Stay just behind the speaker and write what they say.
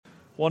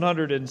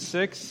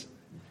106.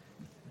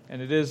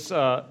 And it is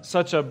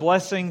such a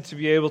blessing to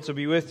be able to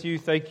be with you.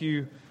 Thank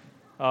you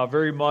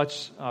very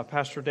much,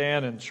 Pastor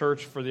Dan and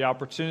church, for the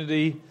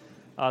opportunity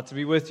to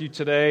be with you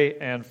today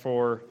and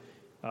for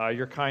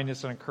your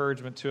kindness and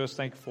encouragement to us.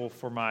 Thankful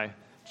for my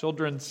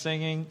children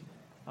singing.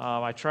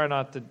 I try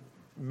not to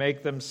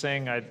make them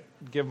sing. I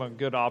give them a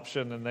good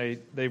option, and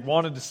they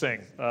wanted to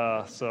sing.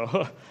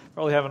 So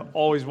probably haven't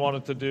always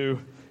wanted to do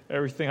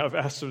everything I've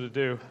asked them to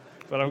do,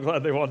 but I'm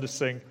glad they wanted to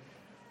sing.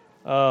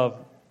 And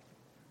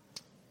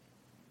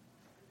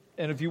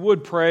if you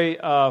would pray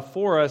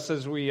for us, I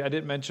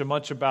didn't mention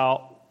much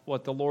about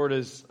what the Lord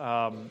is,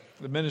 the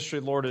ministry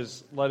the Lord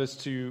has led us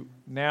to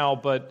now,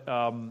 but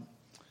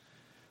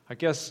I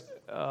guess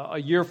a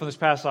year from this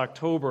past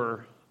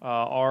October,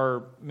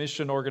 our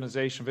mission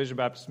organization, Vision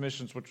Baptist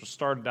Missions, which was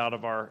started out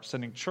of our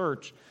sending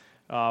church,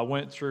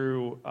 went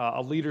through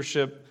a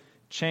leadership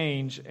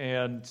change,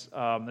 and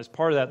as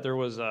part of that, there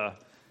was a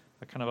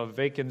kind of a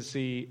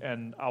vacancy,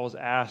 and I was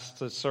asked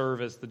to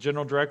serve as the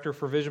general director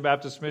for Vision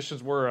Baptist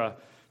Missions. We're a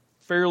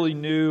fairly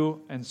new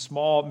and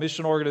small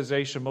mission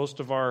organization. Most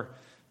of our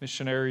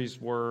missionaries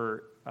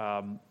were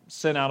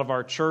sent out of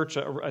our church.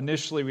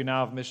 Initially, we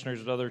now have missionaries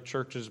at other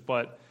churches,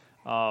 but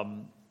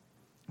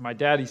my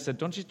dad, he said,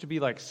 "Don't you have to be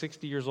like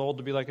 60 years old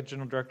to be like a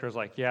general director?" I was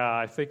like, "Yeah,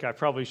 I think I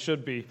probably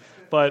should be."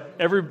 But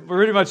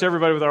pretty much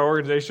everybody with our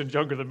organization is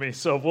younger than me,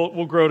 so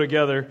we'll grow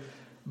together.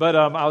 But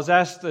I was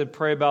asked to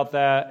pray about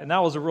that, and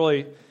that was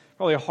probably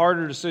a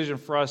harder decision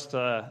for us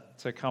to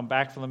come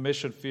back from the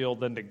mission field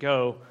than to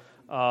go,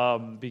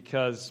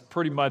 because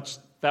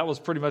that was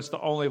pretty much the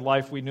only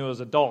life we knew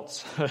as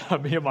adults.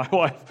 Me and my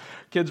wife,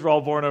 kids were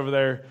all born over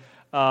there.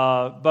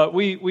 But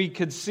we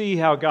could see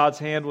how God's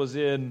hand was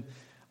in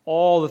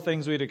all the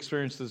things we'd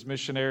experienced as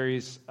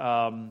missionaries,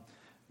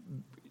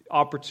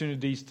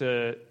 opportunities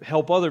to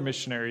help other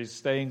missionaries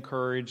stay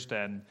encouraged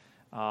and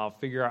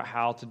figure out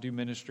how to do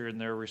ministry in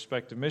their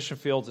respective mission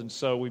fields. And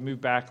so we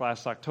moved back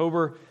last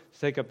October to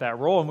take up that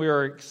role, and we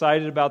are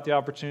excited about the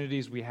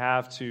opportunities we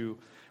have to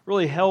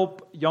really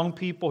help young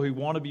people who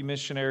want to be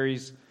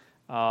missionaries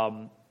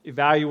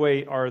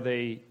evaluate,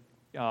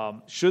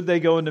 should they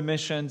go into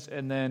missions,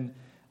 and then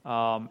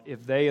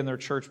if they and their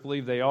church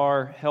believe they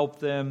are, help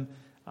them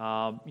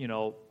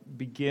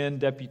begin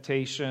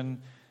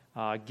deputation,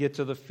 get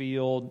to the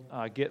field,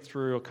 get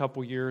through a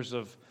couple years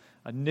of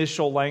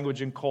initial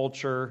language and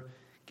culture,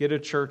 get a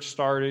church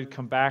started,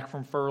 come back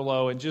from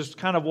furlough, and just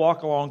kind of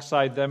walk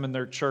alongside them and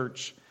their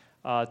church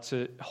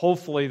to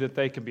hopefully that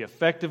they can be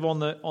effective on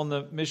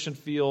the mission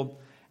field,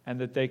 and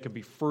that they can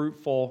be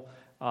fruitful,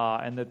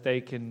 and that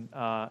they can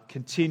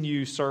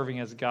continue serving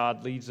as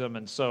God leads them.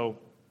 And so,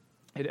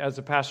 as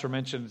the pastor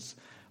mentioned, it's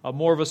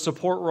more of a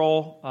support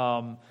role.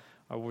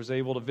 I was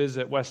able to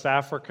visit West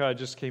Africa. I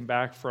just came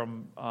back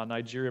from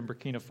Nigeria and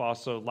Burkina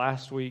Faso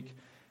last week,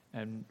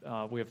 and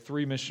we have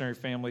 3 missionary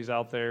families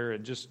out there,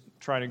 and just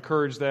trying to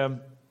encourage them.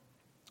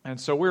 And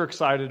so we're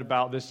excited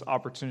about this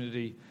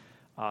opportunity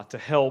to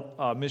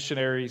help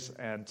missionaries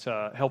and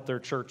to help their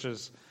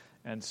churches.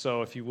 And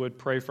so if you would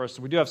pray for us.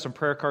 We do have some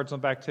prayer cards on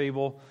the back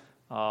table,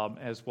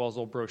 as well as a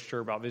little brochure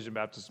about Vision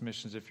Baptist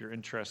Missions. If you're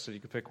interested, you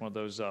can pick one of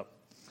those up.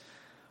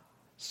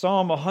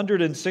 Psalm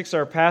 106,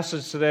 our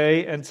passage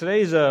today, and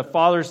today's a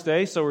Father's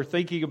Day, so we're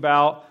thinking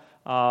about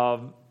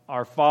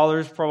our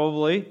fathers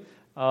probably,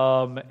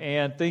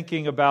 and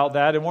thinking about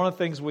that. And one of the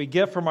things we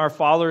get from our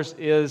fathers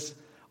is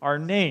our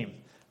name,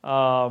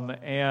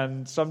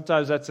 and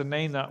sometimes that's a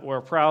name that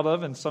we're proud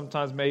of, and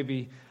sometimes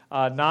maybe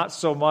not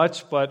so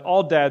much. But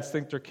all dads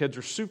think their kids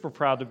are super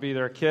proud to be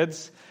their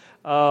kids,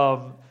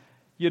 But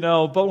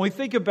when we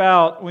think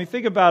about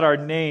our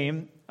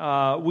name.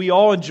 We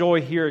all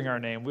enjoy hearing our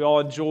name. We all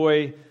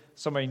enjoy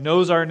somebody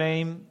knows our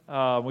name.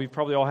 We've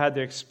probably all had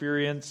the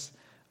experience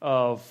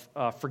of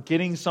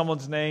forgetting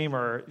someone's name,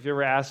 or if you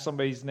ever ask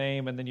somebody's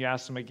name and then you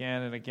ask them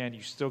again and again,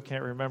 you still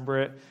can't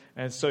remember it.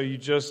 And so you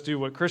just do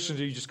what Christians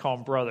do, you just call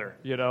them brother,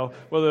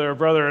 whether they're a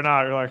brother or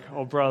not, you're like,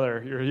 oh,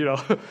 brother,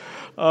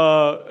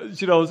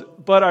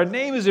 but our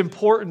name is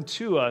important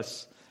to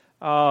us.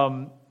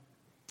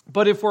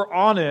 But if we're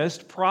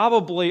honest,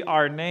 probably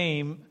our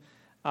name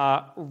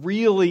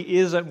really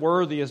isn't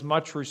worthy as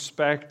much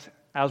respect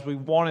as we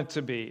want it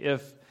to be.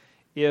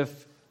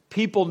 If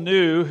people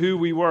knew who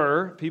we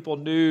were, people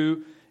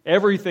knew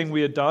everything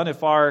we had done,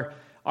 if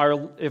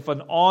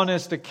an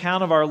honest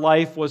account of our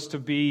life was to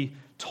be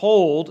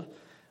told,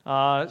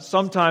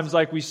 sometimes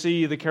like we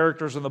see the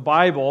characters in the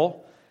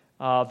Bible,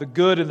 the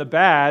good and the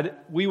bad,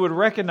 we would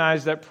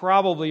recognize that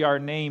probably our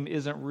name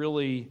isn't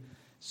really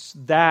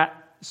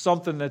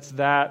something that's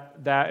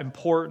that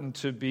important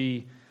to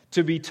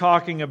be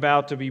talking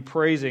about, to be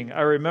praising.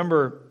 I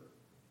remember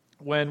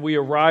when we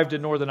arrived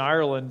in Northern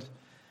Ireland,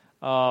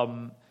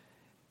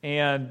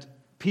 and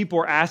people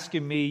were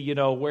asking me,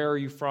 where are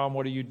you from?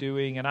 What are you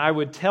doing? And I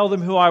would tell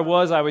them who I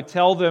was. I would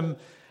tell them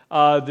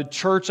the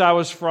church I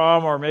was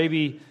from, or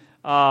maybe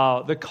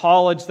the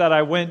college that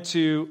I went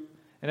to.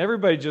 And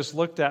everybody just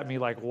looked at me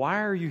like,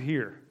 why are you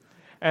here?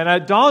 And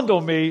it dawned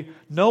on me,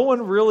 no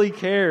one really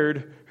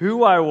cared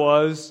who I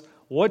was,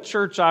 what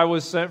church I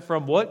was sent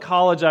from, what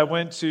college I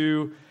went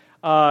to.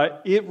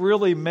 It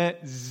really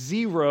meant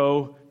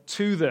zero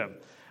to them.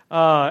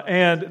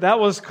 And that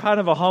was kind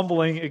of a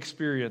humbling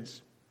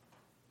experience.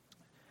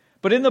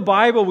 But in the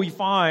Bible, we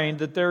find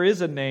that there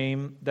is a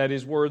name that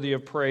is worthy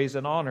of praise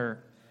and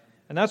honor.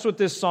 And that's what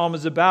this psalm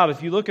is about.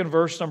 If you look in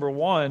verse number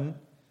 1,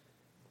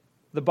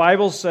 the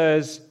Bible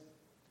says,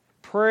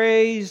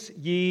 "Praise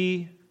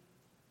ye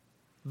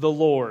the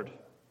Lord.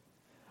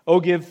 O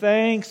give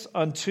thanks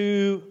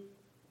unto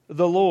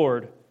the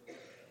Lord,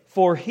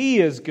 for He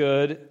is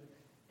good,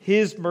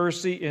 His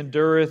mercy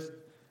endureth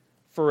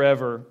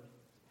forever.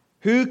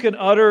 Who can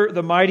utter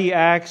the mighty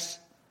acts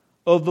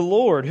of the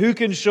Lord? Who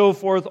can show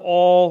forth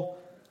all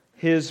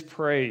His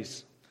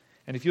praise?"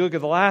 And if you look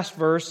at the last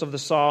verse of the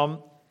psalm,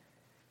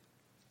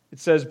 it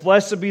says,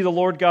 "Blessed be the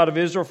Lord God of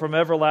Israel from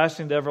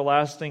everlasting to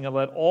everlasting, and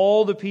let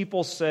all the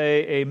people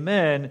say,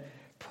 Amen.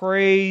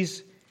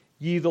 Praise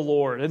ye the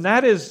Lord." And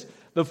that is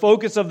the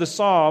focus of the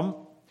psalm,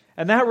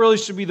 and that really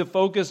should be the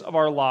focus of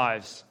our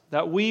lives,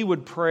 that we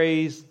would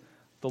praise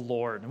the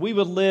Lord. We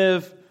would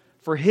live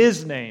for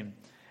His name,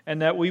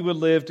 and that we would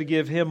live to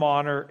give Him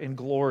honor and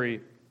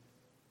glory.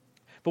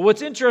 But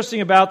what's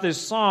interesting about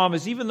this psalm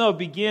is even though it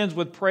begins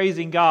with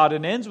praising God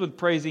and ends with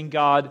praising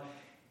God,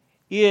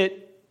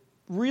 it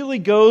really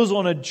goes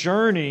on a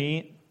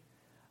journey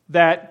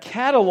that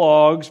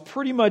catalogs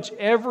pretty much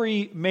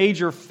every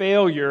major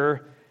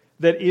failure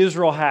that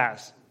Israel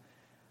has.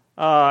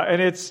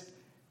 And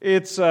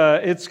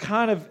it's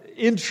kind of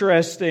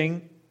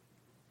interesting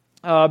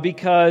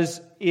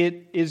because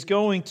it is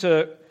going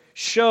to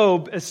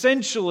show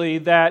essentially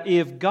that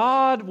if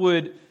God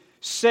would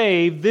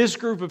save this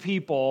group of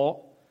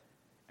people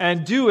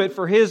and do it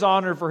for His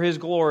honor, for His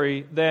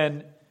glory,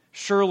 then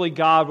surely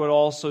God would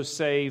also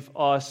save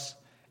us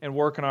and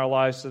work in our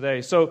lives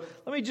today. So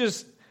let me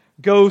just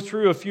go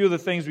through a few of the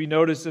things we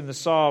noticed in the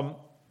psalm.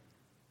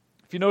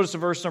 If you notice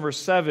in verse number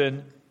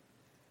 7,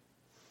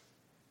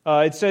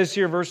 it says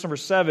here in verse number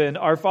 7,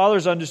 "Our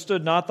fathers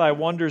understood not thy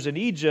wonders in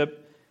Egypt.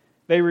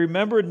 They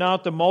remembered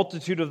not the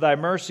multitude of thy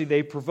mercy.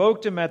 They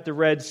provoked him at the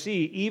Red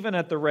Sea, even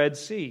at the Red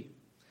Sea."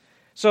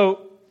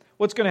 So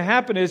what's going to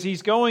happen is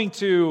he's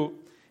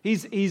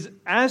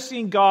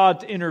asking God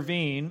to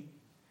intervene,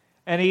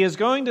 and he is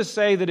going to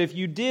say that if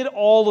you did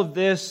all of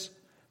this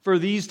for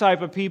these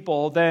type of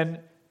people, then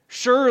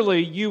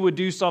surely you would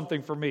do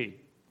something for me.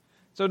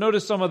 So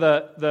notice some of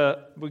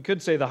we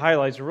could say the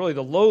highlights, or really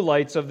the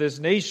lowlights of this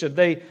nation.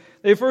 They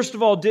first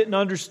of all didn't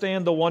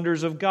understand the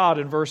wonders of God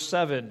in verse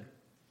 7.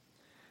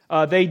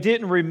 They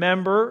didn't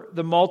remember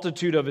the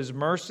multitude of His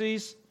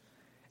mercies,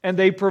 and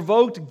they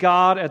provoked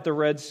God at the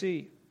Red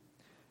Sea.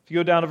 If you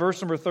go down to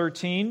verse number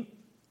 13,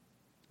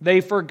 they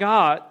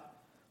forgot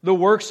the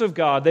works of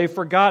God. They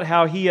forgot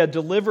how He had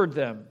delivered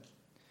them.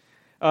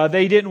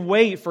 They didn't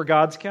wait for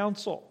God's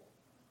counsel.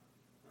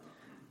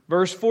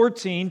 Verse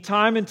 14,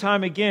 time and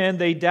time again,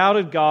 they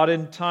doubted God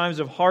in times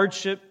of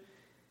hardship,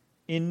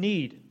 in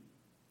need.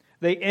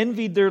 They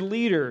envied their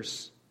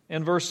leaders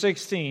in verse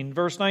 16.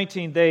 Verse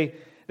 19, they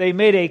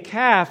made a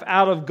calf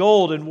out of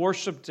gold and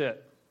worshipped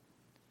it.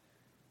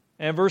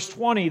 And verse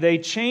 20, they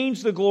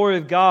changed the glory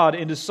of God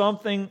into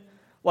something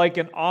like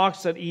an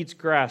ox that eats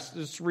grass.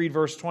 Let's read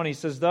verse 20. It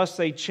says, "Thus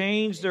they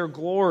changed their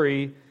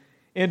glory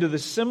into the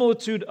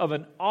similitude of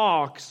an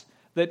ox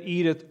that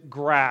eateth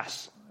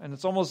grass." And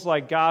it's almost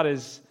like God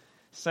is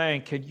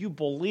saying, can you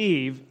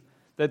believe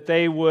that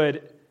they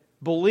would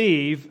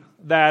believe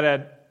that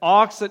an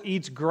ox that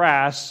eats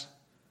grass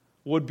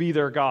would be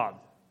their God?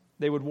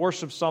 They would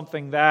worship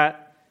something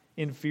that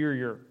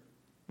inferior.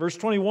 Verse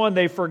 21,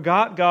 they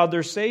forgot God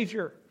their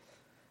Savior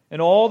and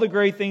all the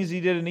great things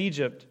He did in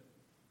Egypt.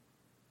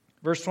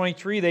 Verse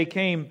 23, they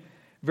came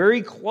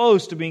very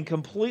close to being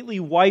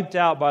completely wiped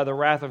out by the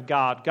wrath of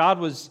God. God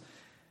was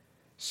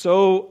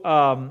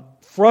so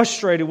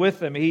frustrated with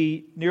them,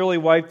 He nearly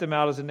wiped them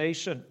out as a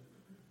nation.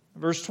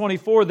 Verse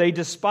 24, they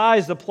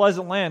despised the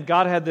pleasant land.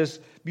 God had this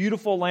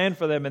beautiful land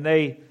for them, and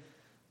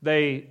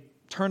they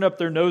turned up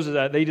their noses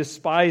at it. They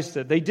despised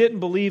it. They didn't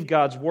believe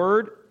God's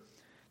word.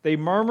 They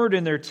murmured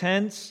in their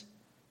tents.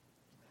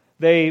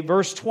 They,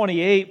 verse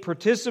 28,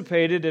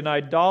 participated in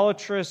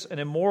idolatrous and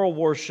immoral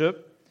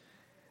worship.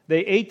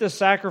 They ate the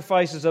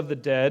sacrifices of the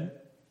dead.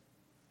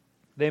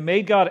 They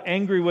made God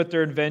angry with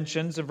their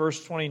inventions in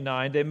verse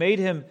 29. They made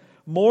Him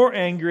more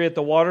angry at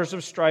the waters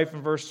of strife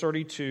in verse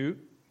 32.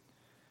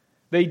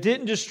 They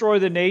didn't destroy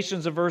the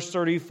nations in verse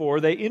 34.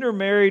 They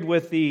intermarried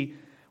with the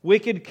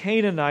wicked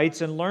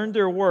Canaanites and learned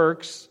their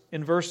works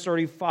in verse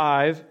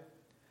 35.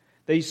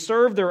 They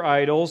served their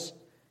idols,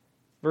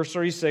 verse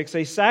 36.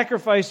 They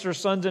sacrificed their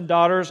sons and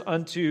daughters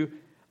unto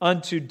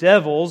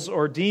devils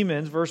or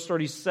demons, verse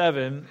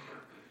 37.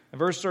 And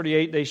verse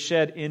 38, they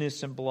shed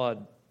innocent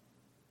blood.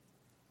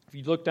 If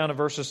you look down to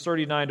verses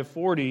 39 to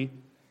 40,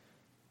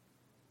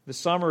 the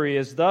summary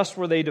is, thus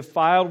were they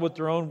defiled with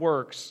their own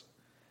works,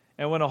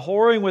 and went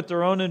a-whoring with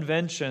their own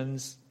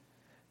inventions.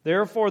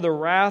 Therefore was the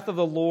wrath of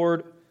the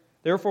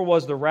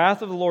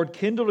Lord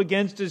kindled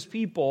against His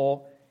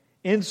people,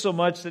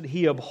 insomuch that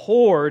He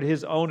abhorred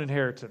His own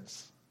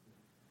inheritance.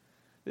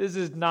 this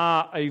is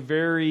not a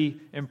very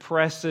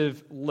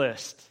impressive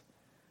list.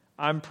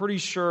 I'm pretty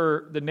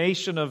sure the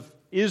nation of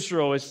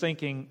Israel is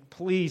thinking,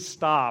 please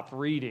stop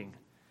reading.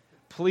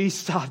 Please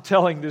stop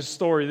telling this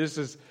story. This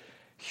is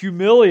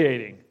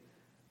humiliating,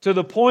 to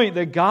the point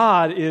that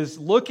God is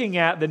looking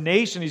at the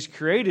nation He's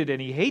created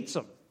and He hates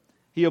them.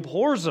 He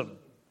abhors them.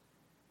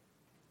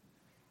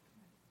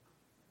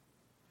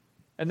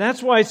 And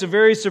that's why it's a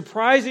very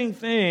surprising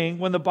thing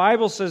when the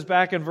Bible says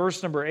back in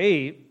verse number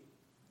 8,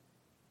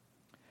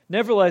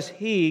 nevertheless,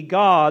 He,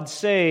 God,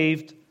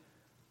 saved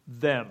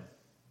them.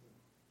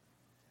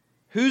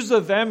 Who's the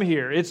them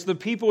here? It's the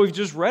people we've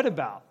just read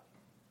about.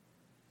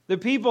 The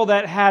people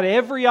that had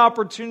every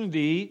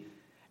opportunity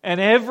and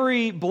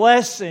every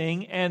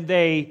blessing, and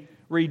they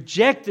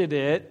rejected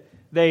it,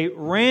 they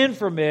ran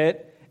from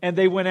it, and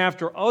they went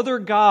after other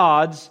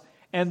gods,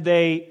 and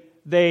they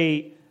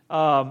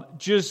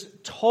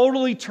just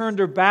totally turned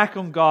their back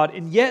on God.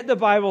 And yet the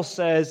Bible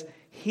says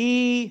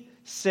He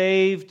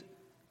saved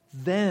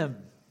them.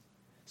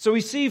 So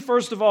we see,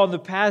 first of all, in the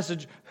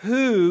passage,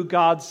 who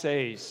God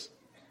saves.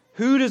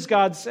 Who does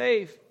God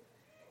save?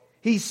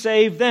 He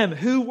saved them.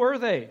 Who were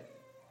they?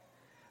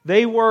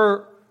 They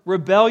were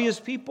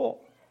rebellious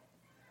people.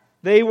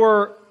 They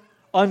were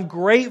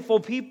ungrateful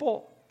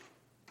people.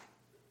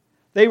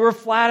 They were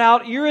flat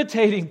out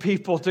irritating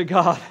people to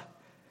God.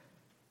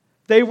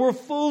 They were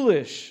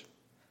foolish.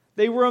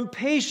 They were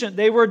impatient.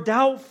 They were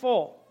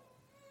doubtful.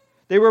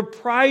 They were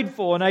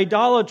prideful and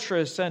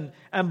idolatrous and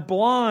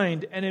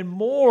blind and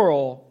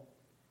immoral.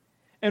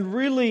 And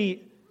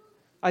really,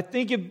 I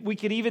think we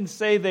could even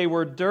say they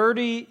were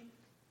dirty,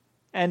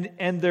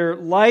 and their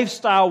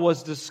lifestyle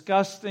was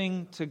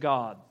disgusting to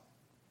God.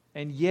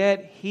 And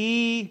yet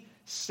He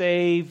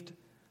saved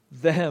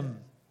them.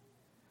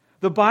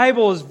 The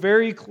Bible is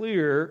very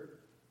clear.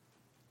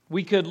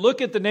 We could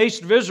look at the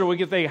nation of Israel, we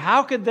could think,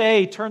 how could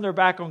they turn their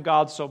back on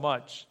God so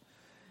much?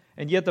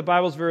 And yet the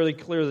Bible is very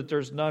clear that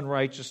there's none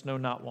righteous, no,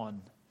 not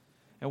one.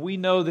 And we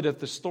know that if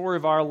the story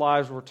of our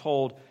lives were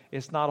told,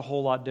 it's not a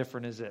whole lot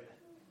different, is it?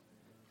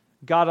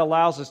 God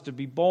allows us to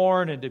be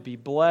born and to be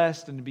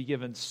blessed and to be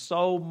given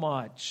so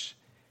much.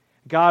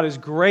 God is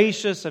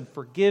gracious and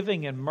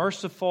forgiving and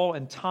merciful,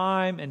 and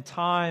time and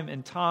time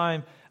and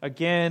time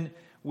again,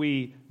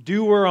 we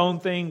do our own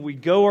thing, we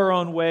go our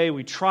own way,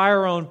 we try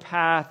our own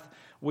path,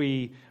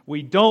 we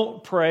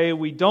don't pray,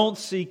 we don't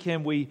seek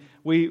Him, we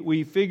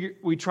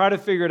try to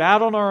figure it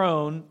out on our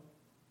own,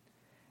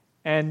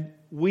 and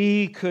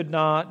we could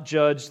not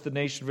judge the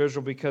nation of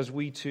Israel because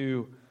we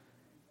too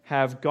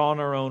have gone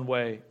our own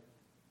way.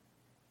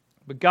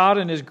 But God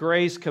in His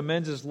grace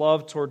commends His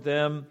love toward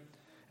them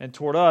and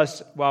toward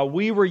us. While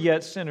we were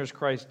yet sinners,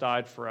 Christ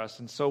died for us.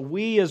 And so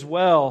we as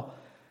well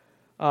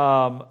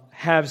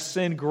have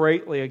sinned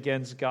greatly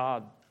against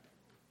God.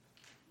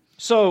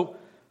 So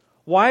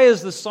why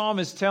is the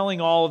psalmist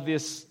telling all of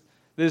this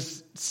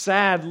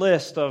sad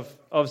list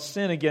of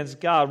sin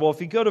against God? Well,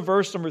 if you go to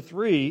verse number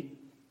 3,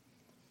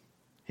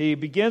 he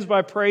begins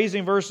by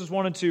praising verses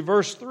 1 and 2.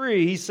 Verse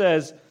 3, he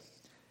says,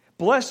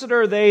 "Blessed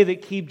are they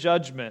that keep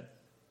judgment,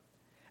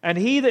 and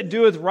he that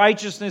doeth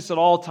righteousness at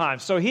all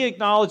times." So he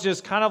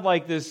acknowledges kind of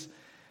like this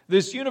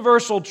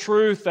universal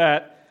truth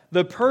that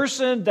the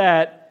person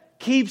that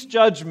keeps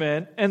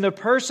judgment and the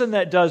person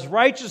that does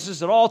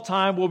righteousness at all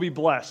time will be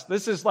blessed.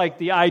 This is like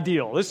the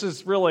ideal. This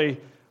is really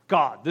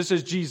God. This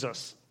is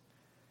Jesus.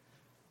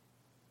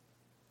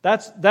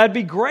 That'd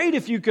be great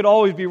if you could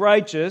always be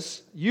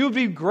righteous. You'd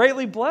be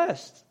greatly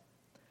blessed.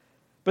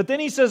 But then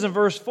he says in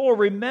verse 4,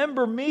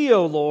 "Remember me,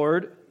 O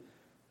Lord,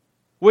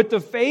 with the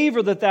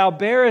favor that thou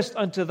bearest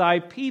unto thy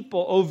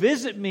people. O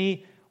visit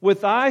me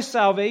with thy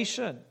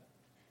salvation,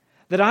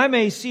 that I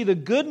may see the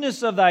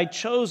goodness of thy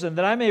chosen,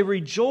 that I may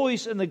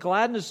rejoice in the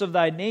gladness of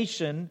thy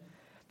nation,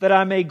 that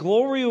I may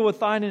glory with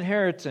thine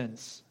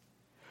inheritance.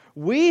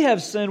 We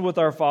have sinned with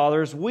our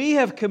fathers, we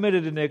have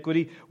committed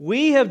iniquity,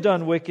 we have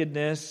done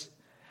wickedness.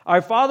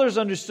 Our fathers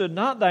understood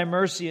not thy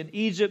mercy in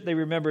Egypt, they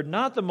remembered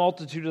not the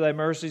multitude of thy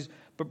mercies,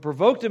 but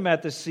provoked him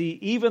at the sea,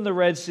 even the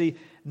Red Sea.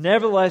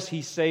 Nevertheless,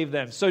 he saved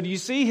them." So do you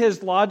see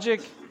his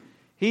logic?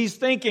 He's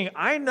thinking,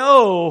 I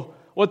know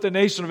what the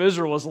nation of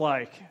Israel was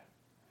like,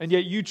 and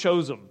yet you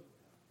chose them.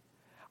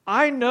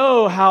 I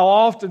know how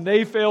often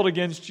they failed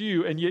against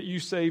you, and yet you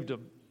saved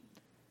them.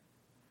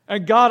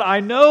 And God, I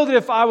know that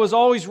if I was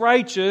always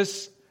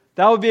righteous,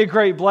 that would be a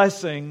great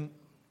blessing,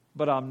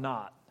 but I'm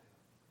not.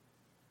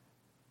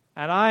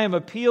 And I am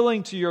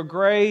appealing to your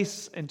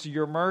grace and to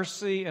your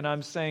mercy, and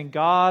I'm saying,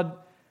 God,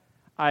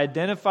 I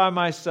identify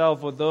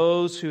myself with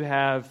those who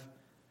have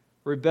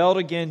rebelled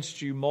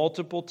against you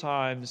multiple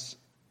times,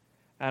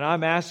 and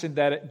I'm asking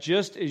that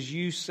just as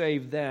you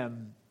saved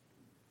them,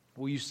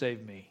 will you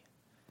save me?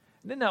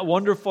 Isn't that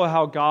wonderful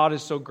how God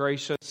is so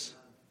gracious?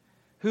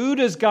 Who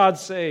does God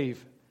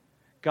save?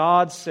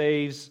 God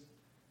saves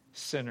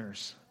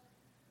sinners.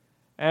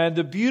 And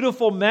the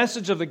beautiful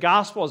message of the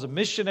gospel as a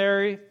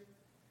missionary,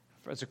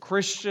 as a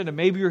Christian, and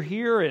maybe you're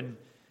here and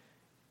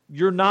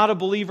you're not a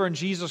believer in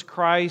Jesus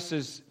Christ,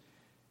 is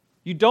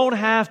you don't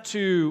have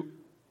to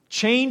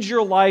change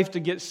your life to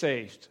get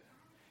saved.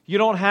 You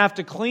don't have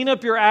to clean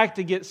up your act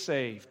to get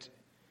saved.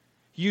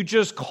 You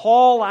just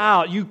call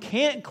out. You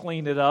can't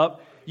clean it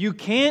up. You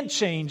can't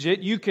change it.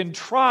 You can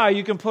try.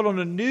 You can put on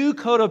a new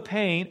coat of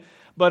paint,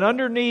 but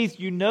underneath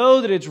you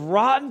know that it's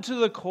rotten to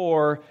the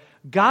core.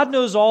 God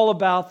knows all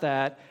about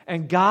that,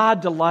 and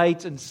God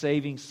delights in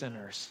saving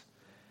sinners.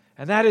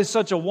 And that is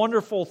such a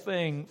wonderful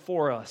thing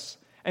for us.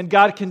 And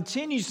God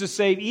continues to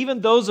save even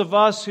those of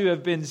us who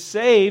have been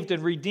saved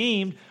and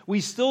redeemed.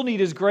 We still need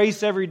His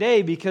grace every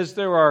day because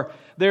there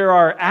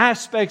are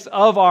aspects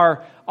of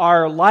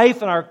our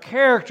life and our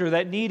character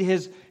that need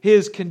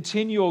His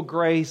continual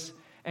grace.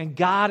 And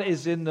God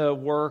is in the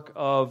work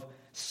of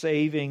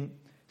saving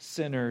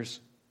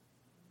sinners.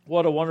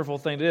 What a wonderful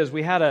thing it is.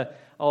 We had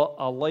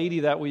a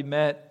lady that we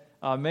met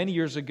many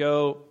years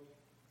ago.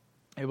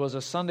 It was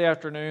a Sunday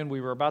afternoon.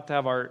 We were about to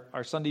have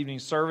our Sunday evening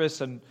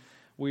service, and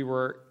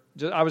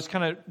I was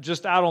kind of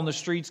just out on the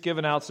streets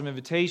giving out some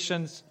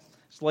invitations.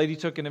 This lady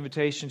took an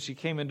invitation. She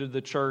came into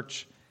the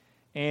church,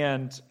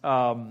 and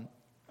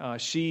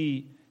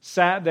she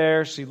sat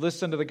there. She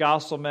listened to the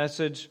gospel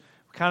message.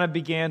 Kind of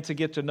began to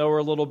get to know her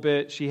a little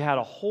bit. She had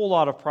a whole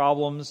lot of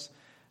problems.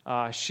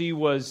 She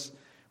was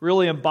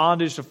really in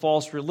bondage to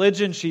false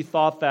religion. She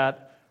thought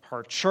that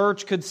her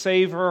church could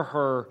save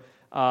her.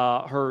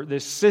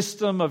 This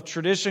system of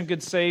tradition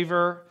could save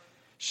her.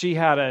 She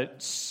had a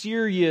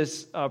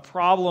serious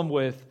problem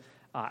with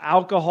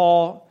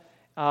alcohol.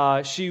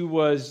 She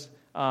was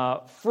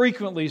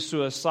frequently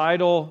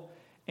suicidal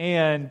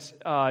and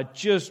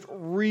just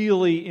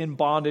really in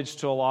bondage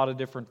to a lot of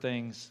different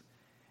things.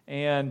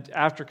 And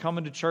after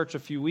coming to church a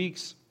few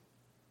weeks,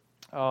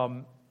 Terry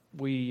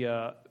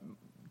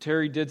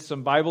did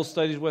some Bible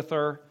studies with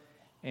her,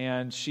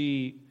 and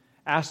she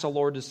asked the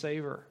Lord to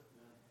save her.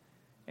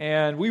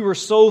 And we were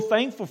so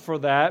thankful for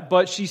that,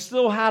 but she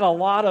still had a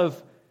lot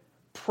of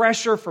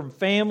pressure from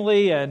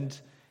family, and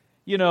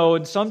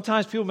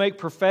sometimes people make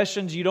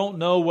professions. You don't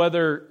know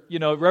whether,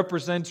 it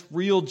represents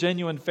real,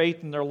 genuine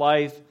faith in their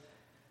life.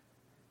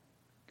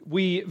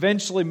 We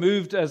eventually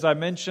moved, as I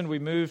mentioned, we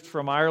moved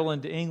from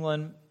Ireland to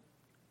England.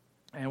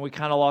 And we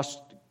kind of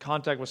lost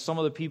contact with some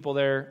of the people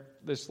there.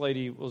 This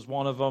lady was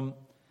one of them.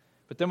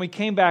 But then we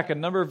came back a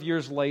number of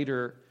years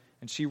later,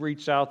 and she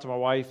reached out to my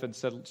wife and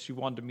said she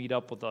wanted to meet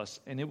up with us.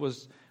 And it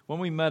was, when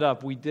we met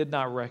up, we did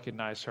not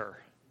recognize her.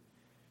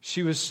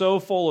 She was so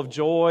full of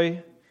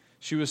joy.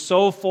 She was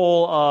so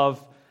full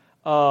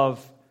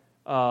of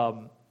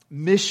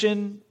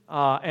mission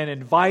and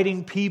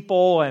inviting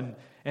people and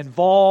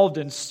involved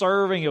and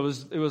serving. It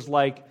was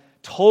like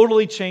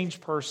totally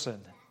changed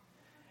person.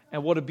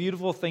 And what a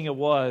beautiful thing it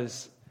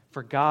was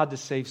for God to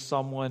save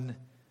someone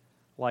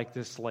like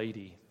this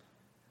lady.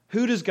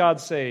 Who does God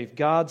save?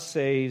 God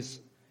saves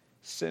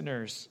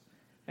sinners.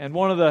 And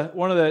one of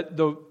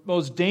the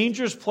most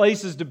dangerous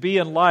places to be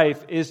in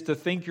life is to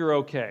think you're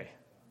okay,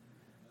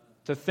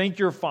 to think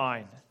you're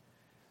fine.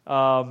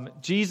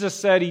 Jesus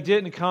said He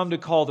didn't come to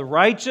call the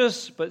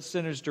righteous, but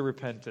sinners to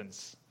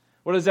repentance.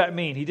 What does that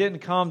mean? He didn't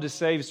come to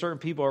save certain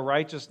people who are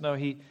righteous. No,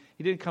 He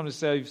didn't come to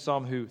save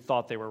some who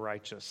thought they were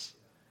righteous.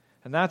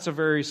 And that's a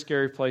very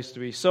scary place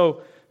to be.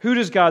 So, who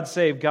does God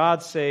save?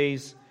 God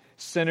saves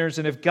sinners.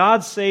 And if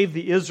God saved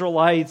the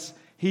Israelites,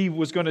 He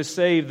was going to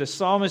save the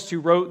psalmist who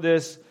wrote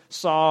this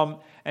psalm.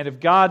 And if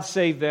God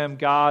saved them,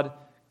 God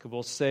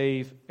will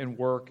save and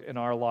work in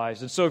our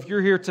lives. And so if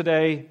you're here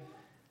today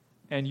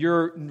and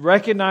you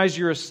recognize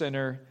you're a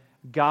sinner,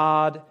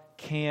 God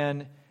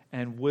can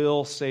and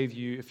will save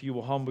you if you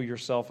will humble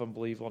yourself and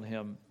believe on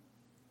Him.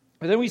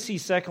 And then we see,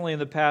 secondly, in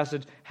the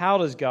passage, how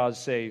does God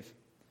save?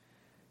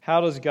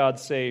 How does God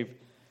save?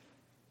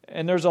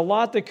 And there's a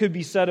lot that could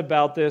be said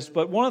about this,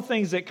 but one of the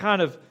things that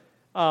kind of,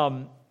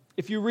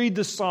 if you read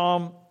the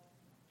psalm,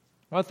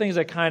 one of the things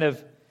that kind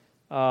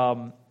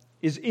of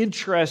is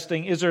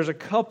interesting is there's a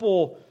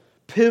couple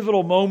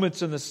pivotal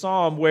moments in the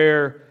psalm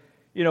where,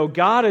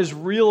 God has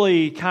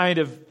really kind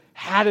of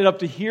had it up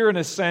to here in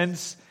a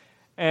sense,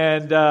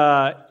 and,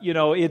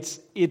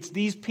 it's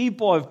these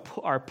people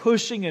are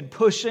pushing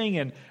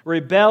and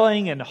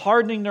rebelling and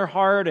hardening their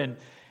heart,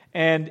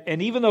 and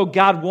even though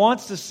God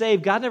wants to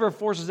save, God never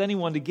forces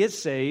anyone to get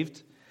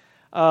saved.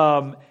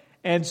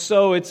 And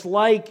so it's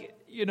like,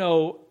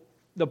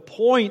 the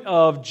point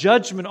of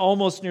judgment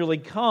almost nearly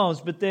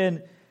comes, but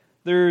then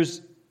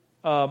there's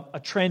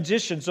a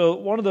transition. So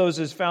one of those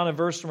is found in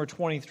verse number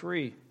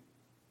 23.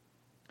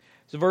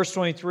 So verse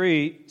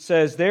 23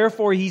 says,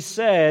 "Therefore He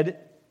said,"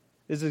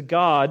 this is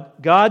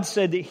God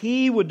said that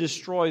He would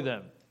destroy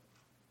them.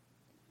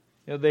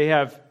 They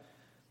have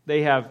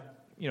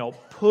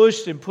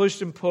pushed and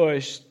pushed and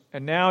pushed,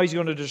 and now He's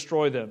going to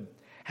destroy them.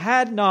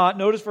 Had not,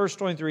 notice verse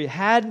 23,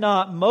 had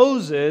not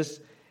Moses,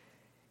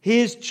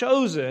 His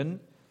chosen,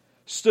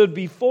 stood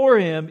before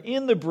Him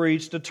in the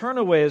breach to turn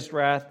away His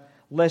wrath,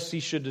 lest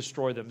He should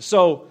destroy them.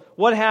 So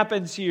what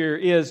happens here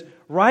is,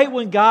 right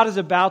when God is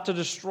about to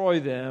destroy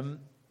them,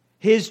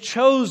 His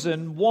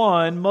chosen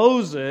one,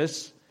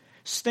 Moses,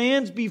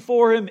 stands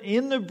before Him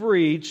in the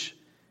breach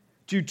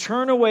to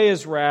turn away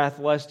His wrath,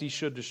 lest He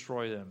should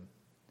destroy them.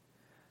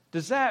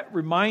 Does that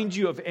remind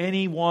you of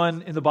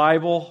anyone in the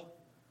Bible?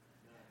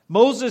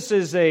 Moses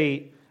is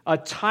a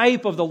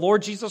type of the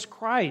Lord Jesus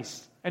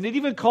Christ. And it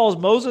even calls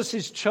Moses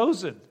his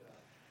chosen.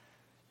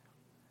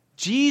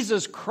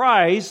 Jesus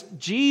Christ,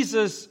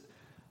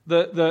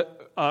 the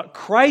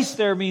Christ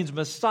there means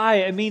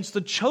Messiah. It means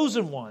the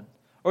chosen one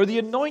or the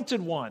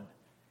anointed one.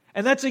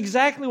 And that's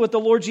exactly what the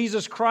Lord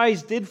Jesus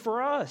Christ did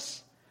for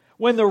us.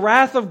 When the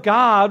wrath of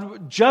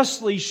God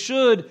justly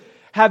should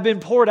have been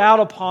poured out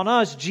upon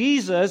us,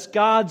 Jesus,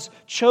 God's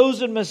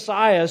chosen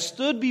Messiah,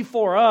 stood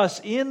before us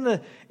in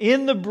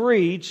the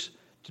breach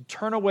to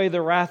turn away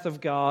the wrath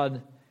of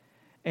God,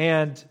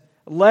 and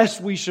lest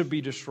we should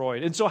be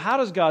destroyed. And so how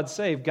does God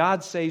save?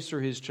 God saves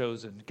through His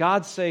chosen.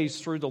 God saves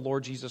through the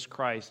Lord Jesus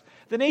Christ.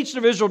 The nation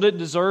of Israel didn't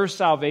deserve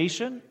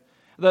salvation.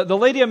 The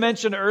lady I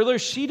mentioned earlier,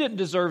 she didn't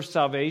deserve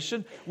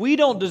salvation. We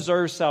don't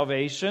deserve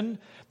salvation.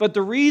 But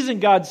the reason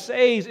God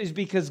saves is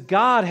because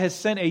God has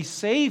sent a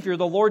Savior,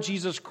 the Lord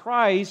Jesus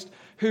Christ,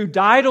 who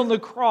died on the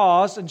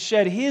cross and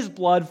shed His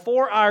blood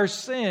for our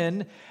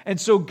sin.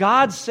 And so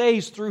God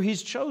saves through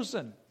His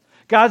chosen.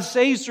 God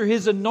saves through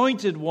His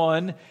anointed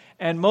one.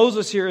 And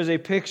Moses here is a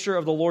picture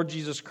of the Lord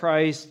Jesus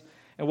Christ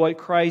and what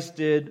Christ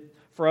did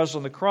for us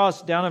on the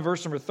cross. Down in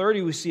verse number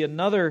 30, we see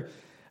another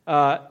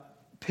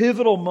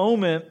pivotal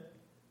moment.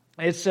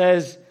 It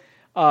says,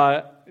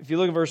 if you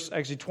look at verse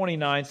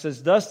 29, it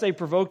says, "Thus they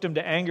provoked him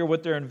to anger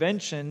with their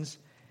inventions,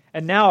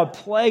 and now a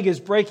plague is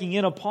breaking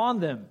in upon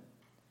them."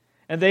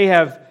 And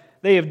they've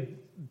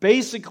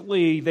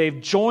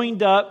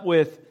joined up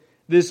with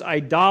this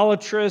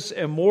idolatrous,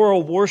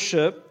 immoral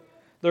worship.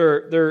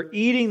 They're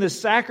eating the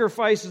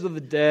sacrifices of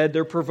the dead.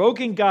 They're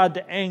provoking God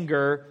to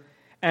anger,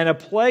 and a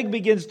plague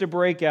begins to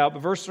break out.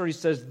 But verse 30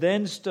 says,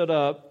 "Then stood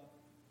up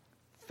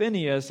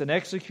Phinehas and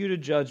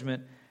executed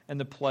judgment, and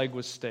the plague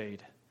was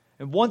stayed."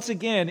 And once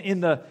again,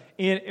 as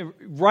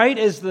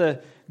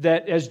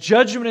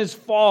judgment is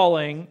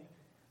falling,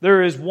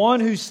 there is one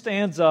who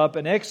stands up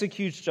and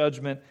executes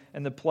judgment,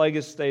 and the plague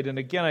is stayed. And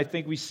again, I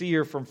think we see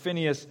here from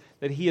Phinehas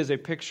that he is a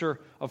picture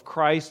of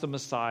Christ the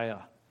Messiah.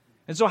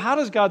 And so how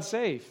does God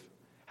save?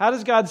 How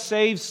does God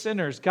save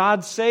sinners?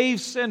 God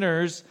saves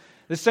sinners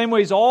the same way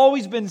He's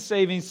always been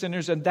saving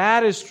sinners, and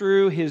that is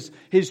through His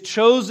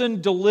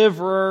chosen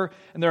deliverer.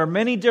 And there are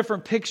many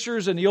different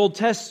pictures in the Old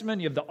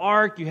Testament. You have the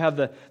ark, you have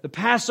the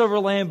Passover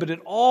lamb, but it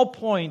all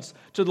points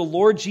to the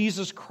Lord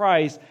Jesus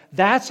Christ.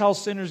 That's how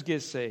sinners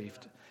get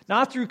saved.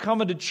 Not through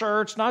coming to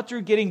church, not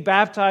through getting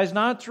baptized,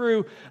 not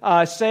through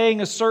saying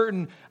a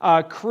certain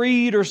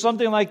creed or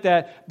something like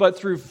that, but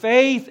through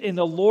faith in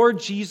the Lord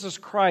Jesus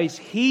Christ.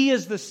 He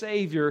is the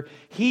Savior.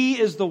 He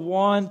is the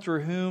one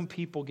through whom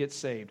people get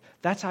saved.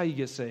 That's how you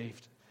get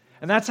saved.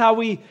 And that's how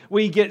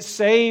we get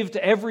saved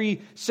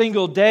every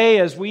single day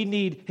as we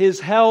need His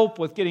help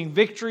with getting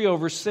victory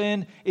over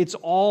sin. It's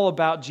all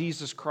about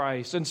Jesus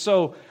Christ. And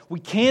so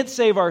we can't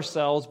save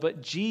ourselves,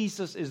 but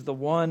Jesus is the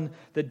one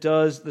that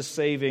does the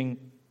saving.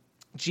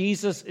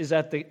 Jesus is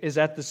at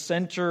the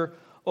center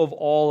of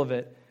all of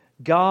it.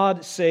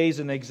 God saves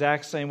in the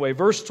exact same way.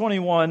 Verse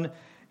 21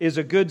 is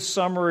a good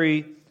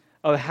summary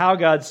of how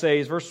God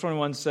saves. Verse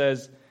 21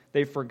 says,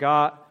 "They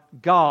forgot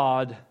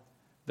God,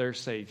 their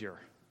Savior."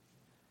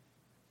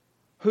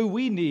 Who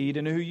we need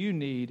and who you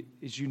need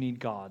is you need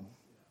God.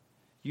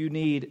 You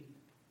need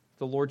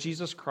the Lord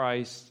Jesus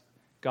Christ,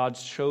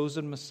 God's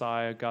chosen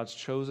Messiah, God's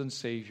chosen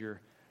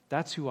Savior.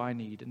 That's who I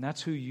need, and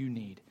that's who you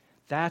need.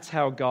 That's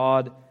how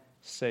God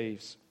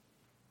saves.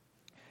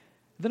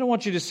 Then I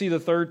want you to see the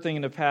third thing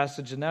in the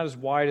passage, and that is,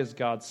 why does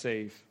God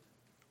save?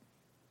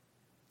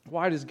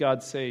 Why does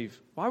God save?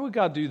 Why would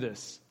God do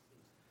this?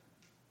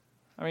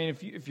 I mean,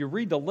 if you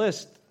read the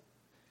list,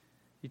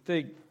 you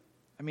think,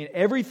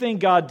 everything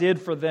God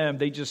did for them,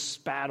 they just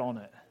spat on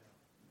it.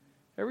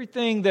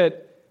 Everything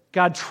that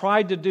God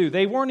tried to do,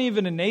 they weren't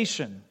even a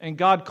nation, and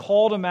God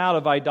called them out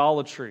of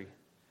idolatry.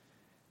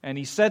 And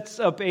He sets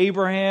up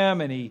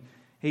Abraham, and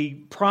He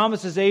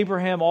promises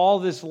Abraham all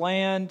this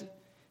land.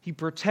 He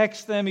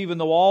protects them even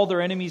though all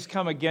their enemies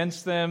come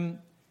against them.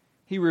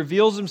 He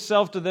reveals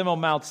Himself to them on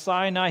Mount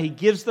Sinai. He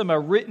gives them a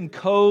written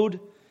code.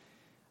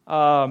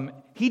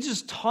 He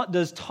just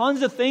does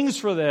tons of things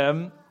for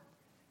them,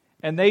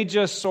 and they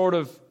just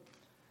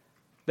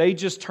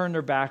turn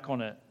their back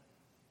on it.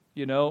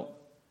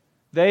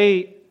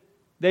 They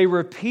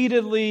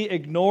repeatedly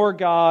ignore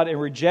God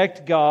and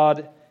reject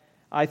God.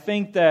 I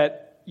think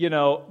that,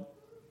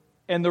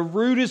 in the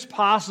rudest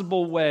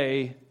possible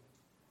way,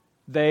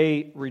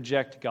 they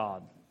reject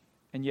God.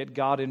 And yet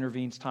God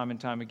intervenes time and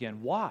time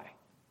again. Why?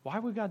 Why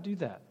would God do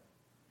that?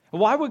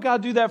 Why would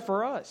God do that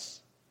for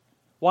us?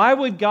 Why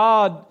would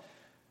God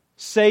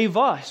save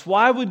us?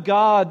 Why would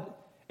God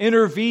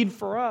intervene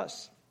for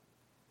us?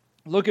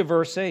 Look at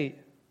verse 8.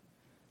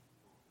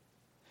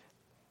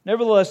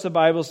 Nevertheless, the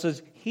Bible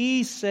says,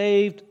 He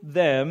saved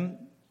them.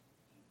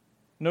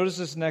 Notice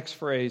this next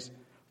phrase,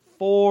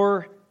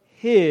 for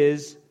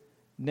His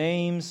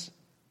name's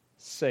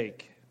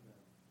sake.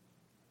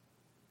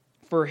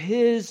 For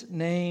His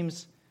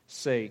name's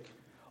sake.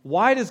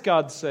 Why does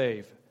God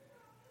save?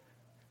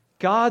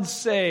 God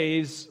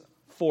saves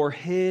for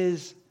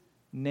His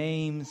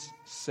name's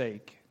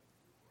sake.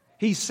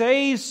 He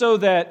saves so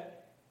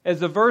that, as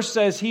the verse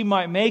says, He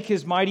might make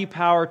His mighty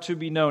power to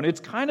be known. It's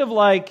kind of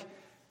like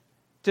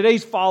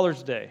today's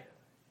Father's Day.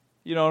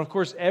 And of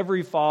course,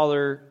 every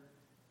father,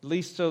 at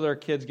least till their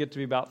kids get to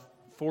be about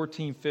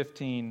 14,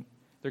 15,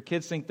 their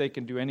kids think they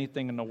can do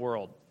anything in the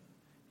world.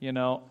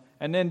 And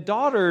then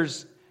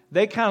daughters,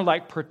 they kind of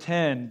like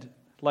pretend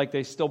like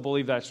they still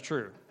believe that's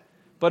true.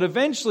 But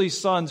eventually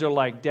sons are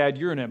like, Dad,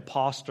 you're an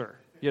imposter.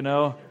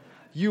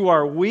 You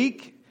are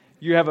weak,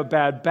 you have a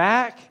bad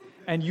back,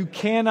 and you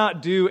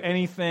cannot do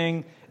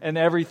anything and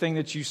everything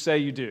that you say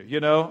you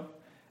do,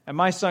 And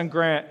my son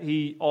Grant,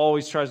 he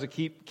always tries to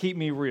keep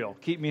me real,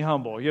 keep me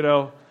humble,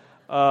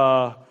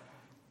 But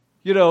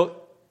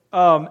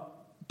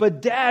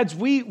dads,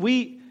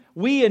 we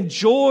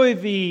enjoy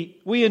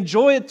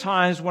at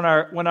times when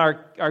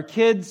our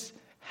kids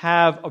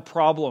have a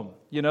problem,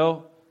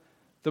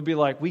 They'll be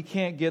like, we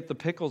can't get the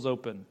pickles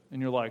open.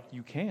 And you're like,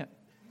 you can't.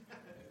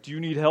 Do you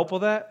need help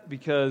with that?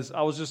 Because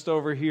I was just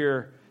over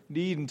here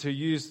needing to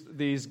use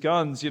these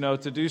guns,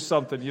 to do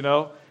something,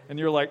 And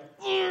you're like,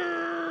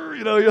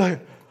 you're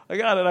like, I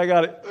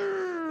got it.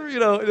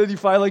 And then you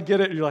finally get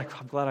it, and you're like,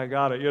 I'm glad I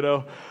got it,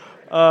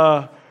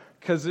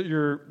 because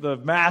the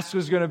mask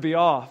was going to be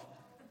off.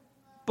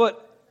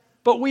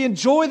 But we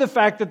enjoy the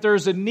fact that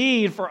there's a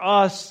need for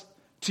us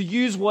to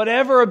use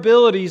whatever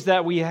abilities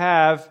that we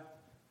have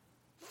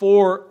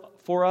for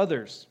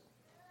others.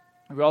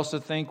 We also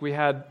think we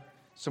had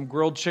some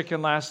grilled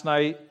chicken last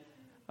night.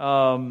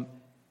 And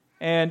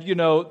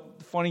the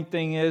funny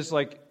thing is,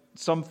 like,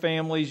 some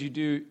families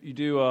you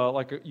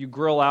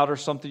grill out or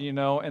something,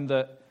 and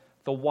the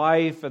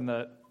wife and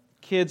the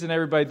kids and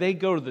everybody, they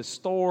go to the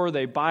store,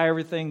 they buy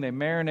everything, they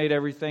marinate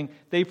everything,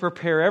 they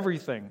prepare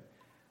everything.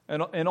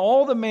 And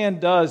all the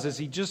man does is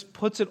he just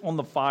puts it on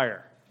the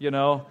fire,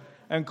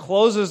 and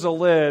closes the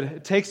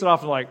lid, takes it off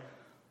and like,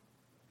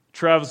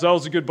 Travis, that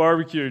was a good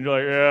barbecue. And you're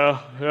like,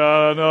 yeah,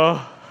 I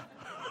know.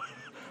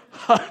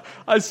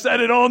 I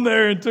set it on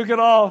there and took it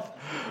off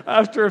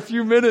after a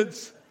few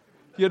minutes,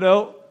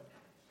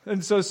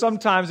 And so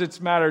sometimes it's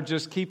a matter of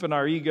just keeping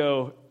our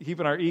ego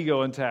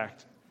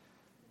intact.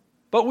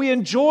 But we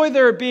enjoy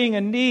there being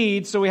a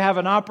need, so we have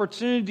an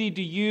opportunity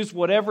to use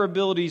whatever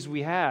abilities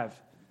we have.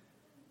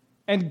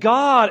 And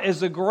God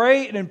is a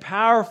great and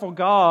powerful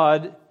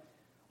God.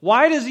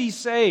 Why does He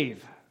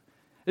save?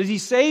 Does He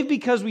save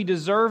because we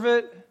deserve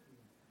it?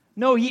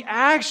 No, He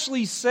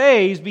actually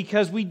saves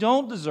because we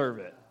don't deserve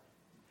it.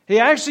 He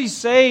actually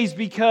saves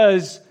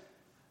because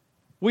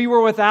we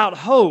were without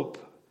hope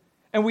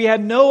and we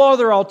had no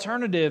other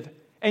alternative.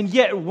 And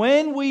yet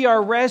when we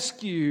are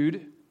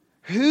rescued,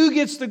 who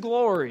gets the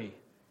glory?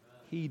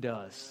 He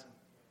does.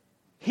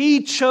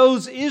 He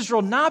chose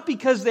Israel not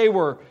because they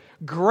were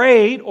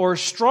great or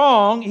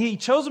strong. He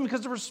chose them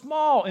because they were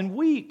small and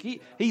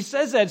weak. He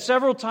says that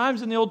several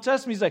times in the Old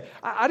Testament. He's like,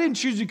 I didn't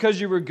choose you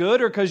because you were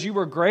good or because you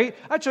were great.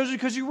 I chose you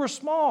because you were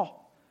small.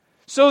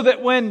 So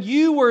that when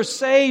you were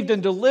saved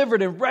and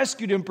delivered and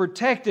rescued and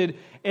protected,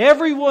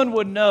 everyone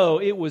would know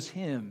it was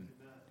Him.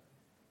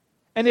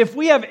 And if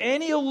we have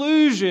any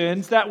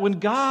illusions that when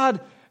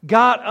God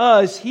got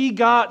us, He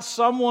got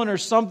someone or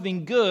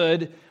something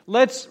good,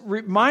 let's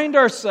remind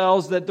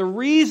ourselves that the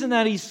reason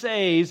that He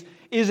saves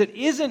is it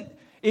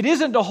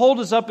isn't to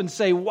hold us up and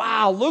say,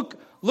 wow,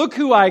 look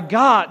who I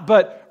got,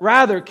 but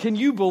rather, can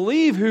you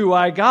believe who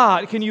I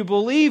got? Can you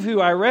believe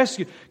who I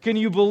rescued? Can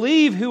you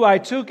believe who I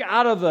took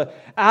out of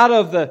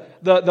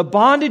the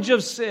bondage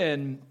of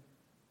sin?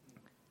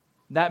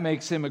 That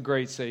makes Him a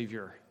great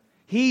Savior.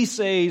 He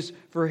saves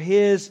for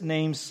His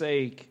name's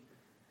sake.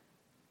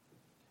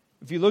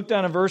 If you look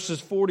down at verses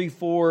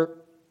 44,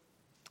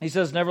 he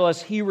says,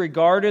 nevertheless, He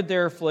regarded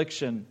their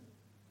affliction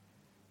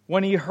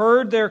when He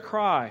heard their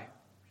cry.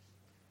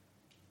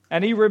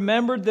 And He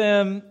remembered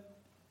them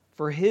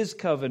for His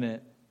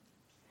covenant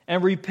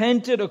and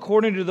repented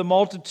according to the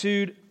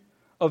multitude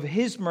of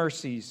His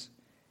mercies.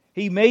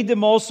 He made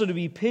them also to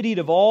be pitied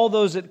of all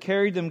those that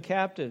carried them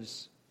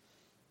captives.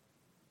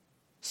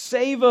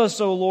 Save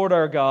us, O Lord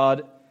our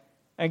God,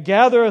 and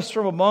gather us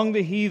from among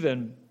the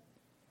heathen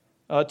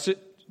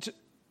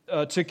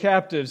to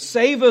captives.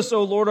 Save us,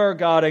 O Lord our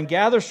God, and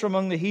gather us from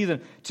among the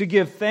heathen to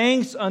give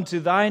thanks unto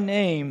Thy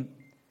name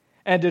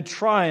and to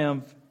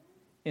triumph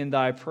in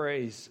Thy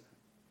praise.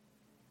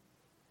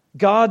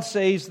 God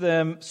saves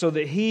them so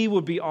that He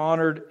would be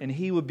honored and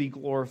He would be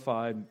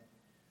glorified.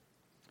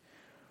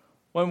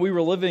 When we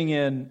were living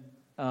in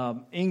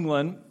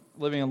England,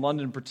 living in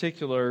London in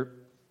particular,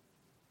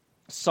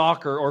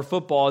 soccer, or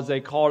football as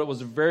they called it,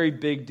 was a very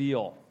big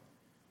deal.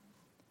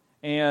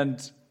 And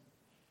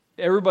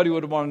everybody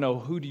would want to know,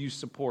 who do you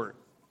support?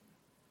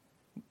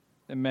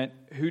 It meant,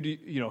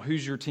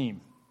 who's your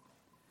team?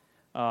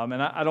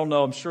 And I don't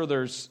know, I'm sure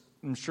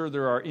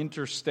there are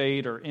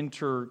interstate or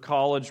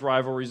inter-college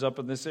rivalries up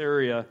in this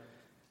area,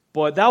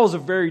 but that was a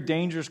very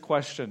dangerous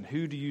question.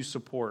 Who do you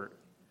support?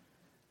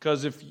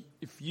 Because if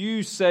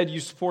you said you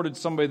supported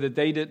somebody that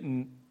they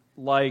didn't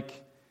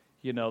like,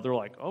 they're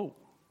like, oh,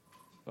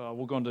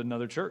 we'll go into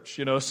another church.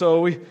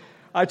 So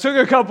I took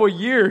a couple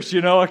years, I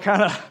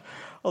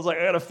was like,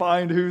 I got to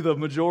find who the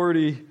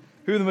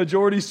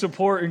majority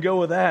support and go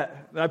with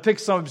that. And I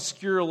picked some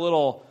obscure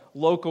little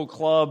local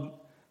club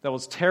that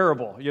was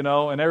terrible,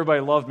 and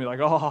everybody loved me,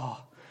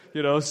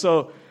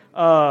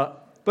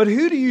 but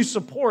who do you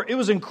support? It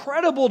was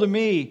incredible to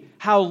me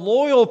how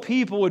loyal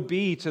people would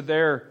be to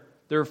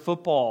their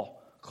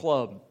football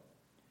club.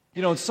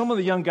 And some of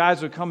the young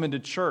guys would come into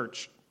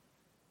church,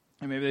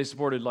 and maybe they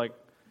supported like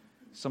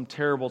some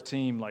terrible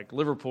team like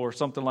Liverpool or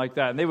something like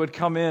that, and they would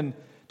come in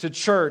to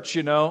church,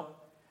 and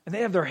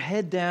they have their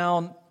head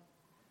down.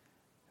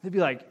 They'd be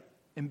like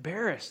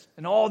embarrassed,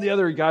 and all the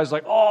other guys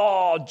like,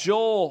 "Oh,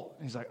 Joel,"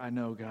 and he's like, "I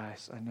know,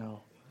 guys, I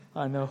know."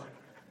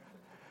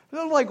 And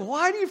I'm like,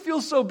 "Why do you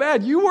feel so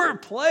bad? You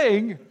weren't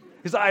playing."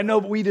 He's like, "I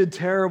know, but we did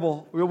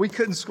terrible. We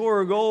couldn't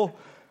score a goal."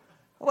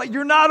 I'm like,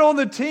 "You're not on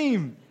the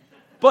team,"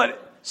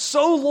 but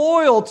so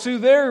loyal to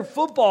their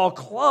football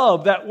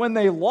club that when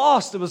they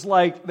lost, it was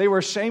like they were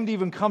ashamed to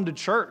even come to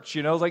church.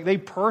 It was like they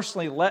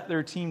personally let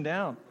their team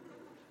down.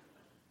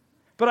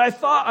 But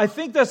I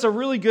think that's a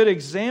really good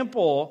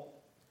example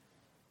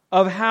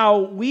of how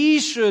we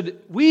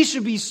should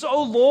be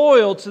so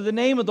loyal to the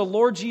name of the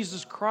Lord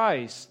Jesus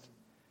Christ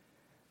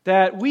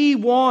that we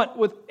want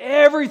with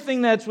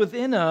everything that's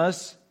within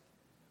us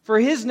for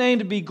His name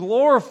to be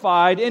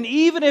glorified, and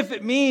even if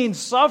it means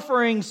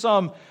suffering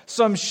some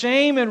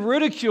shame and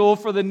ridicule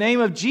for the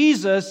name of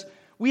Jesus,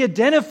 we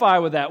identify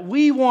with that.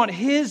 We want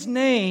His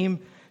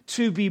name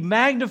to be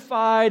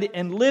magnified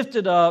and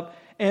lifted up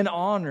and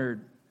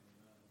honored.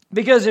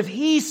 Because if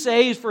He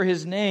saves for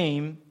His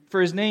name's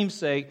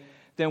sake,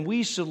 then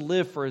we should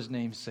live for His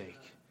name's sake.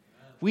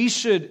 We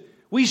should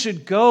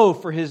go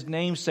for His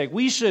name's sake.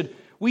 We should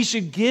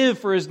give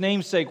for His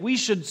name's sake. We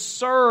should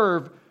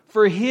serve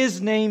for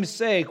His name's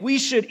sake. We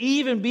should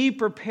even be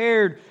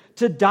prepared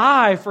to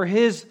die for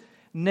His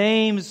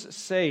name's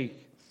sake.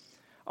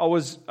 I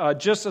was,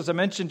 just as I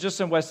mentioned,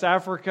 just in West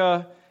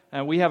Africa,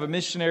 and we have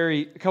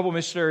a couple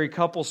missionary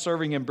couples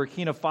serving in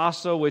Burkina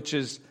Faso, which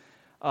is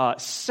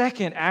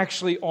second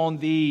actually on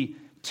the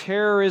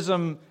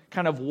terrorism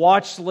kind of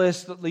watch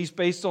list, at least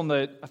based on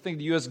the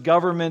U.S.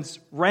 government's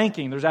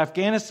ranking. There's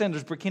Afghanistan,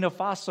 there's Burkina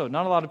Faso.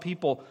 Not a lot of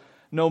people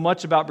know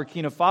much about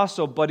Burkina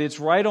Faso, but it's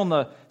right on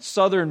the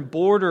southern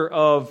border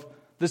of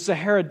the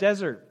Sahara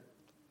Desert.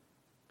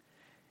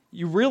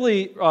 You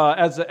really,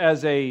 as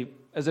a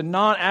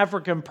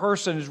non-African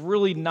person, is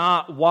really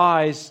not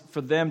wise for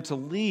them to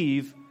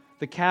leave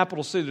the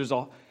capital city.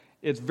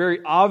 It's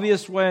very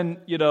obvious when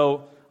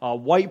a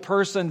white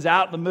person's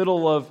out in the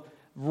middle of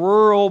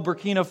rural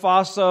Burkina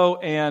Faso,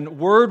 and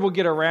word will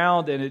get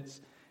around, and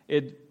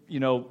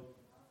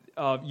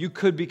you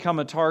could become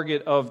a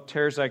target of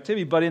terrorist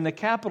activity. But in the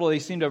capital, they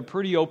seem to have a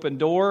pretty open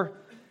door,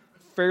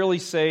 fairly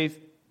safe.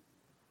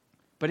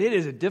 But it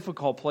is a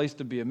difficult place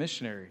to be a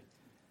missionary.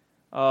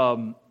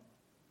 Hot,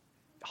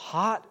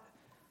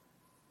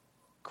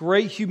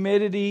 great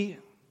humidity,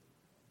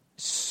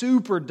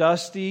 super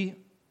dusty.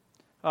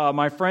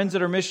 My friends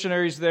that are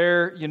missionaries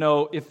there,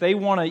 if they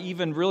want to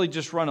even really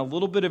just run a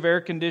little bit of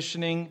air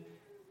conditioning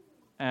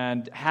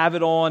and have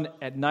it on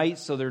at night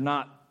so they're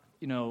not,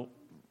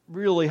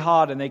 really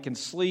hot and they can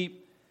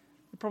sleep,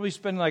 they're probably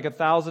spending like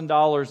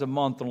 $1,000 a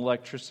month on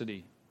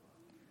electricity.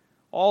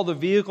 All the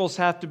vehicles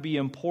have to be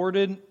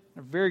imported.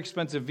 They're very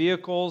expensive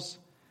vehicles.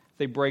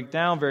 They break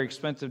down, very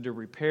expensive to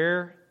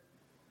repair.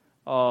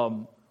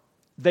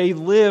 They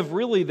live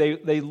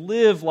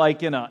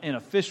like in a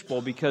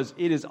fishbowl because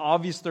it is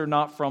obvious they're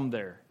not from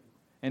there.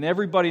 And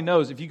everybody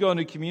knows, if you go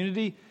into a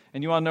community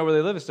and you want to know where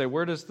they live, and say,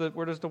 where does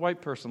the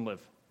white person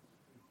live?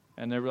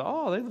 And they're like,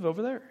 oh, they live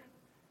over there.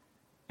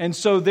 And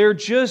so they're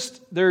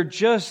just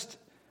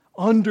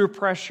under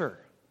pressure.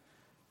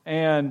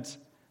 And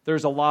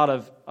there's a lot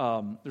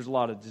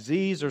of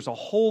disease, there's a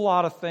whole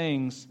lot of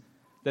things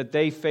that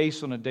they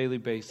face on a daily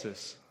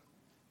basis.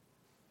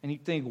 And you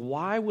think,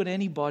 why would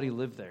anybody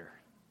live there?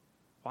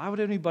 Why would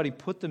anybody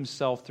put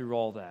themselves through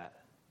all that?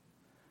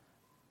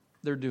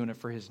 They're doing it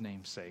for His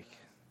name's sake.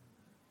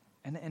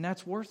 And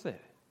that's worth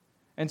it.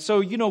 And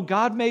so,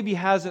 God maybe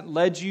hasn't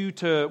led you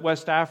to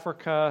West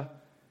Africa,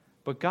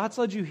 but God's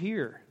led you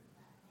here.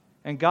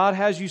 And God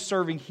has you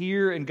serving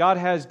here, and God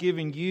has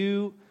given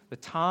you the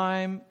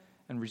time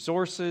and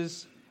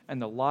resources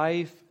and the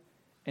life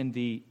and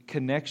the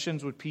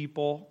connections with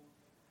people.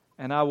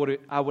 And I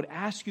would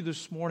ask you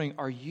this morning,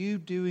 are you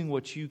doing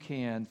what you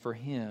can for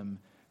Him,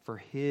 for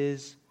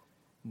His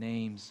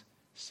name's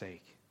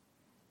sake?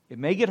 It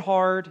may get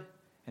hard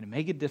and it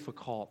may get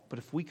difficult, but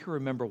if we can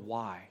remember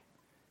why.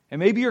 And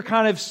maybe you're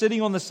kind of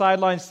sitting on the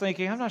sidelines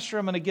thinking, I'm not sure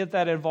I'm going to get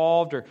that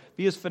involved or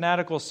be as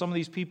fanatical as some of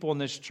these people in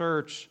this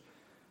church.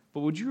 But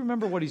would you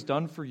remember what He's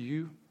done for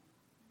you?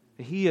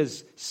 That He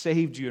has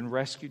saved you and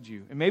rescued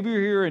you. And maybe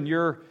you're here and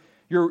you're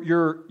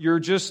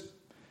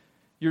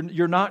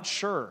not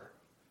sure.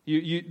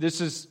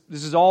 This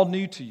is all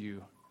new to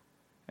you.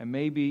 And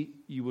maybe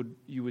you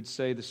would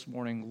say this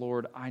morning,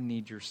 Lord, I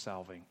need your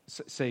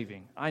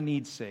saving. I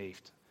need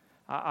saved.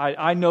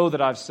 I know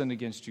that I've sinned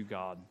against you,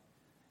 God,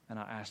 and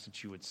I ask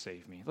that you would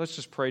save me. Let's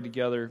just pray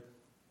together.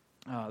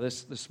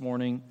 this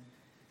morning.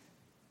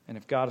 And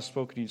if God has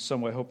spoken to you in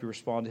some way, I hope you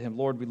respond to Him.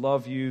 Lord, we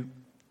love you.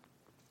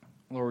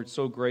 Lord,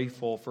 so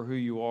grateful for who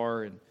you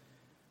are and,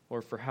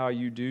 Lord, for how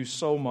you do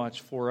so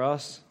much for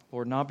us.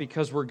 Lord, not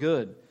because we're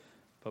good,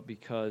 but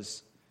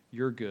because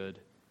you're good.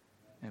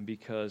 And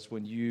because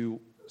when you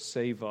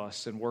save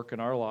us and work in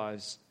our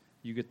lives,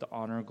 you get the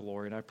honor and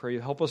glory. And I pray you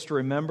help us to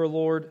remember,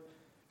 Lord,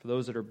 for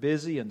those that are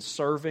busy and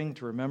serving,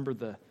 to remember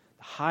the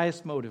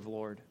highest motive,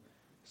 Lord,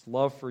 is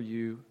love for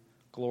you,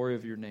 glory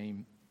of your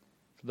name.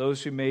 For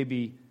those who may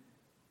be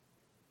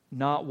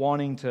not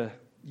wanting to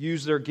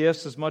use their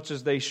gifts as much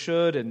as they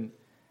should, and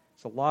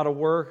it's a lot of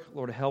work,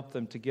 Lord, help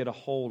them to get a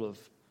hold of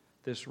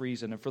this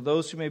reason. And for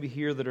those who may be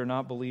here that are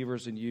not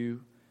believers in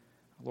you,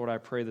 Lord, I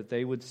pray that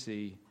they would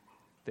see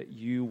that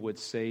you would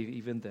save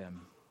even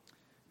them.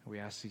 And we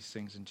ask these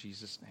things in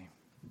Jesus' name.